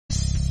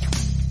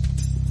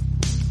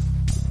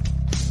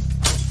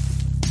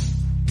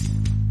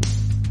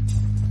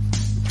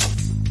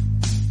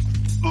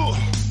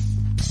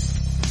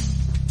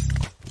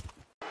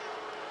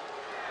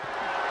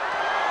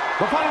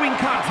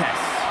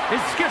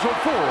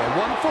scheduled for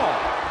one fall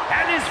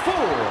and is for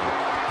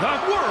the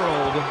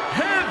World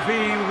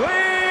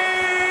Heavyweight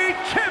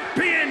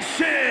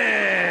Championship.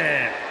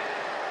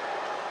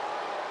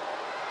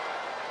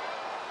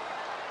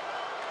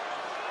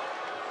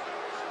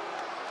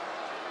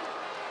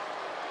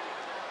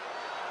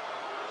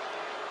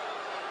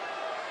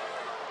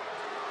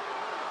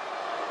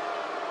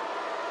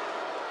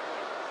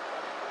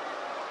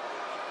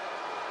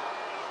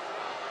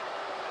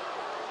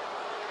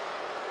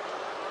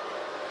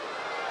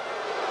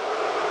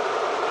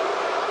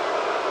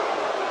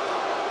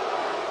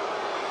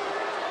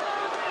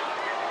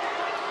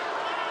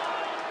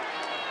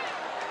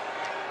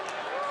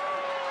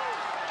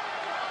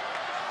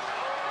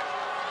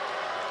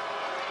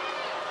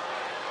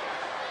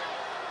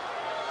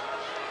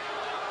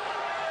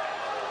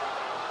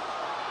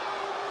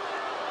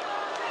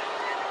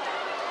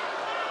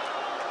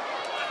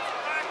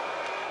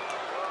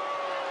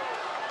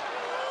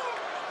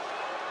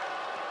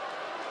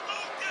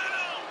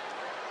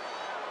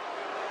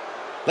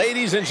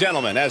 Ladies and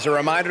gentlemen, as a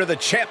reminder, the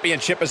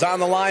championship is on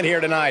the line here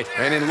tonight.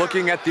 And in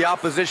looking at the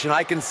opposition,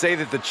 I can say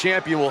that the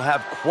champion will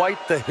have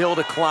quite the hill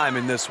to climb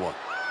in this one.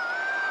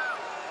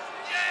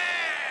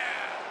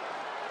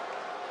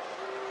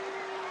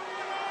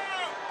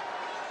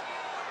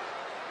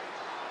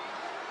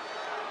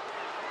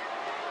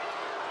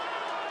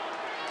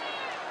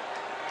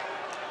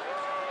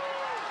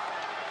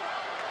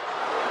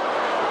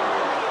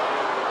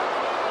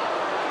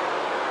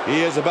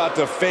 He is about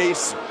to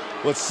face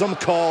what some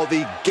call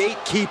the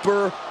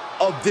gatekeeper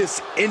of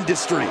this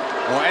industry.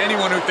 Well,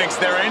 anyone who thinks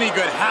they're any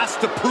good has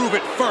to prove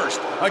it first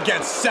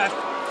against Seth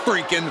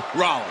freaking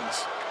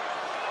Rollins.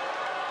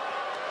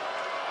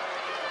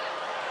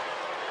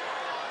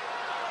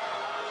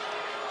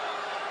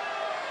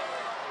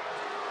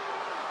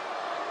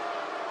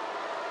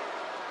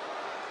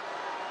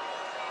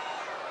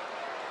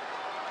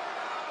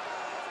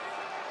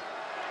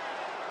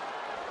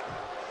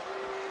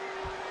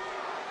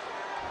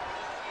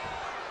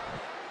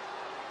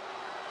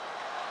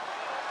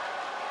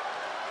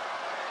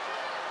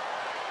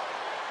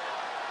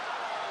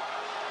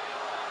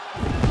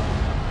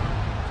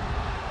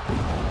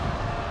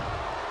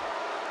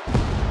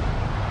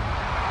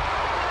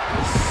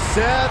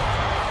 Seth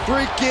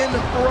freaking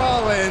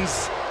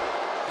Rollins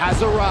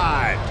has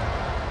arrived.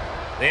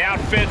 The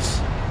outfits,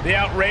 the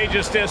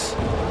outrageousness,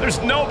 there's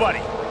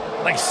nobody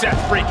like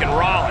Seth freaking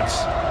Rollins.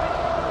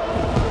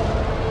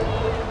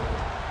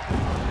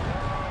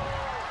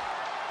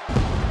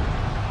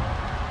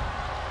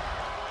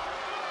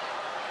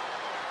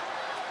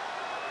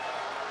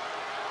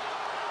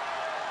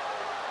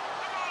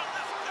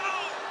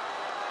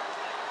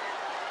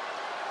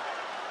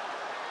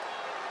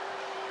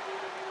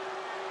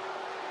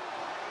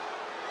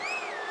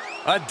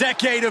 A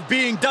decade of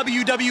being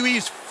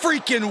WWE's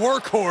freaking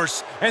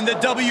workhorse, and the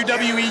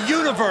WWE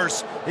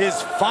Universe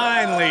is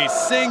finally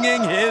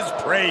singing his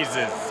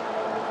praises.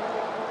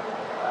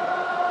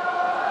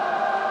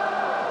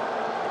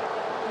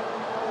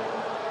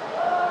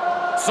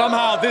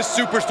 Somehow this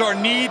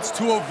superstar needs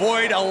to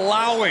avoid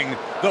allowing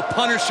the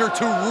Punisher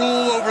to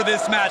rule over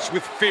this match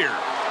with fear.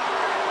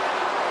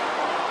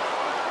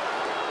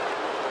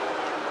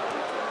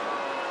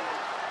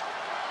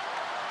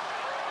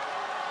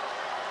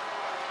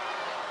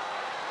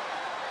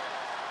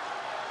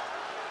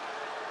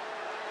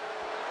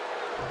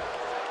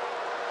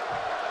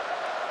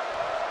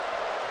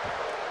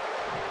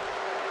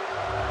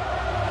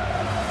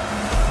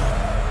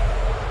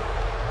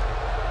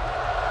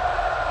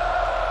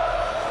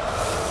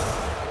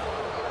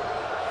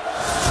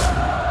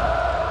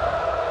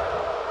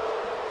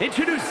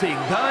 Introducing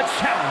the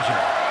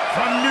challenger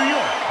from New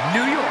York,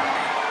 New York,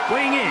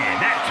 weighing in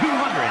at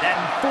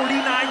 249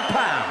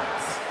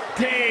 pounds,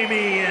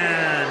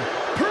 Damian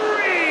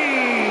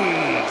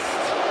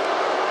Priest.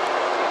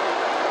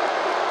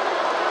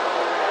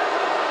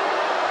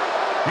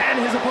 And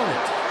his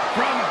opponent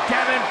from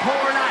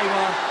Davenport,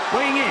 Iowa,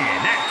 weighing in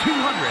at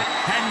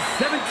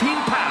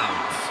 217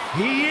 pounds,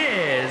 he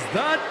is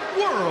the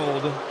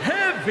World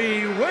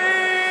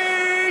Heavyweight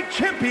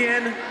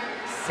Champion,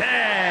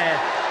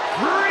 Seth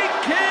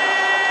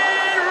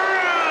freaking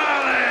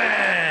Rollins!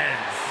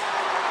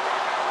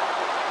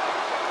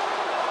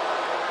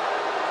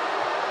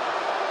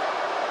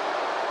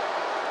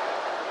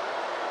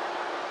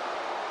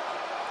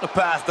 The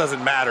past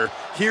doesn't matter.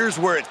 Here's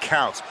where it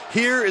counts.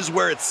 Here is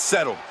where it's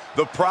settled.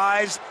 The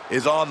prize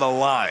is on the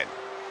line.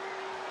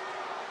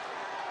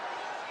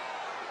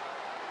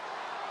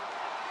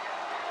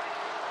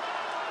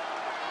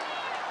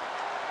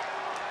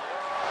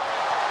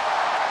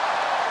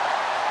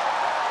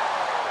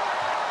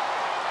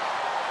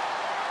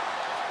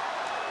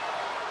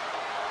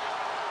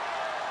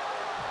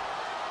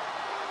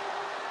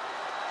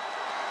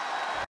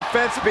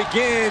 Offense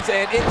begins,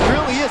 and it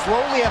really is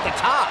lonely at the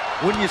top,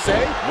 wouldn't you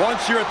say?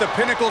 Once you're at the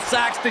pinnacle,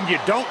 Saxton, you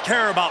don't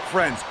care about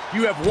friends.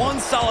 You have one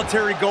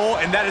solitary goal,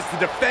 and that is to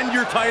defend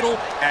your title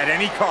at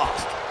any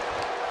cost.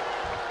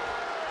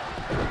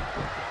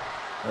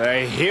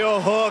 A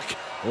heel hook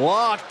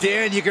Locked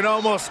in, you can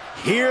almost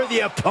hear the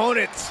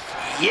opponents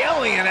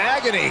yelling in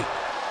agony.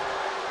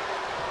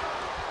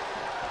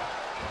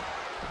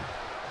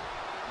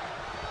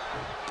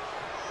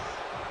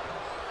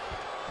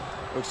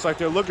 Looks like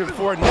they're looking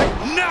for a neck.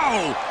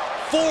 No!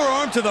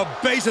 Forearm to the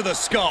base of the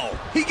skull.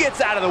 He gets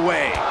out of the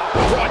way.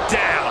 Brought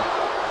down.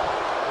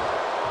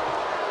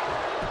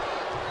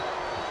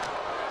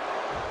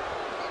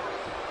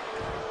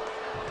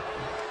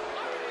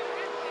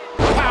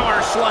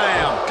 Power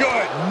slam.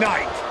 Good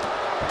night.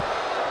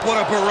 What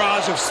a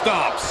barrage of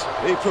stomps.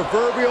 The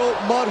proverbial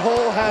mud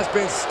hole has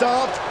been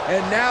stomped,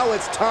 and now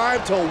it's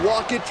time to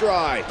walk it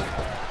dry.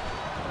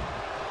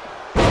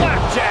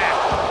 Blackjack.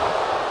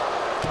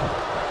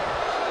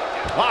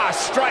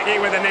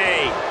 Striking with a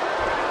knee.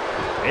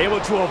 Able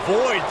to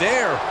avoid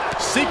there.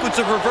 Sequence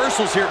of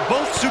reversals here.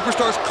 Both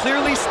superstars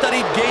clearly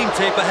studied game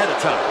tape ahead of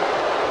time.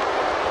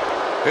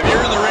 If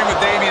you're in the ring with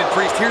Damian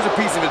Priest, here's a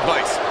piece of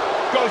advice.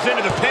 Goes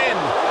into the pin.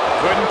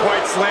 Couldn't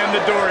quite slam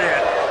the door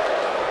yet.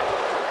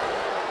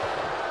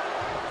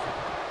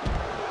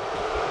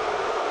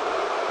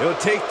 He'll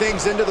take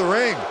things into the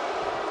ring.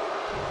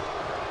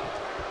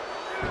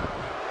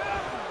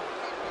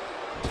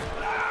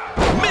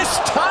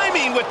 Missed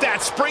timing with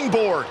that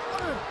springboard.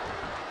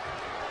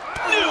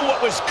 Knew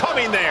what was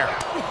coming there.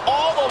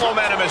 All the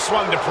momentum has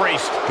swung to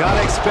Priest.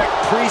 Gotta expect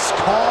Priest's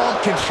calm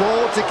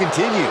control to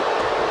continue.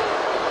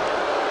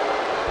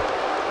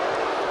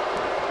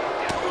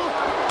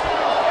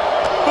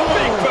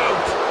 Big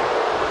boot.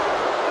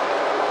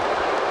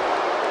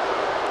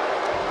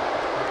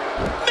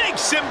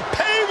 Makes him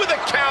pay with a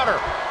counter.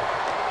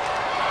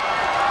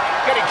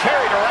 Getting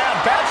carried around.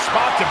 Bad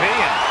spot to be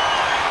in.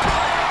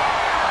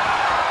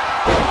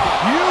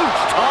 Huge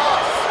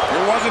toss.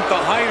 It wasn't the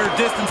height or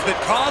distance that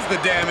caused the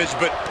damage,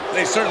 but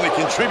they certainly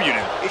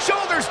contributed.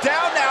 Shoulders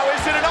down now.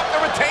 Is it enough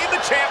to retain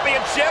the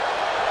championship?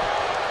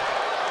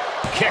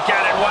 Kick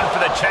out at one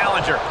for the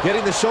challenger.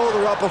 Getting the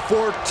shoulder up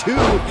before 2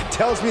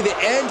 tells me the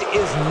end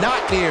is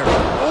not near.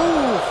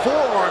 Ooh,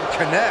 forearm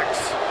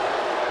connects.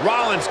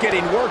 Rollins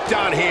getting worked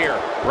on here.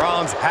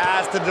 Rollins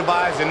has to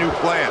devise a new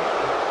plan.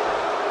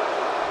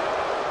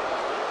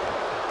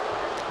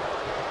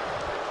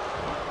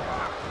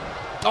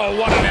 Oh,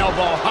 what an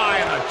elbow high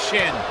on the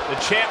chin. The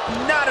champ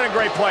not in a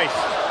great place.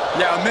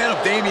 Yeah, a man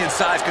of Damian's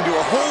size can do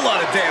a whole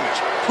lot of damage.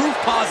 Proof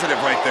positive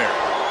right there.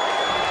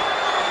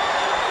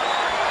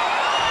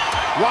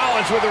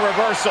 Rollins with a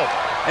reversal.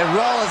 And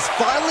Rollins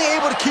finally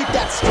able to keep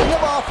that string of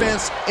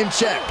offense in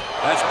check.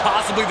 That's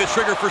possibly the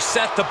trigger for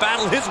Seth to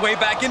battle his way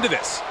back into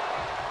this.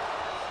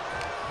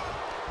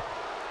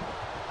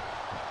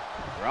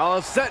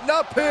 Rollins setting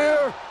up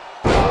here.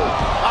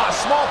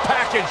 Small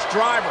package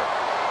driver.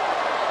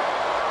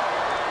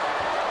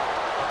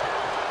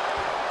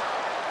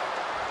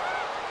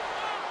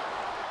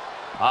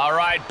 All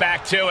right,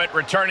 back to it,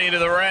 returning to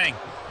the ring.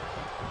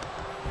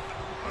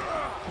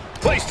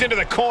 Placed into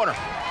the corner.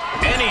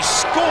 And he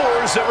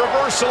scores a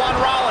reversal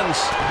on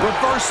Rollins.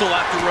 Reversal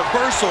after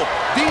reversal.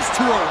 These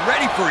two are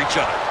ready for each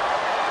other.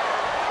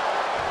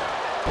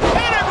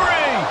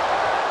 Pedigree!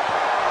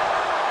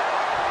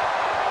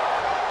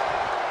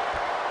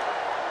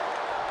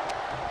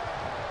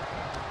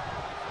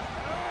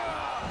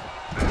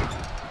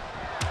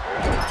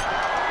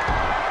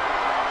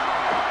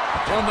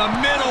 From the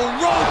middle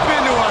rope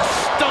into a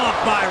stomp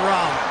by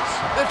Rollins.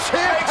 The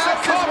champ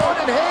has his one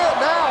in hand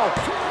now.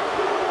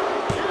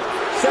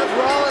 Seth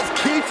Rollins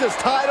keeps his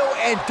title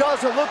and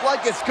doesn't look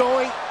like it's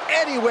going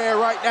anywhere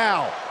right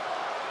now.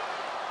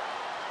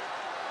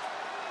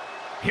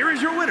 Here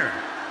is your winner,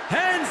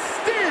 and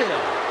still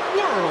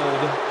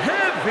World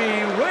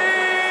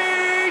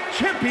Heavyweight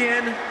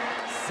Champion,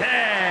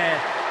 Seth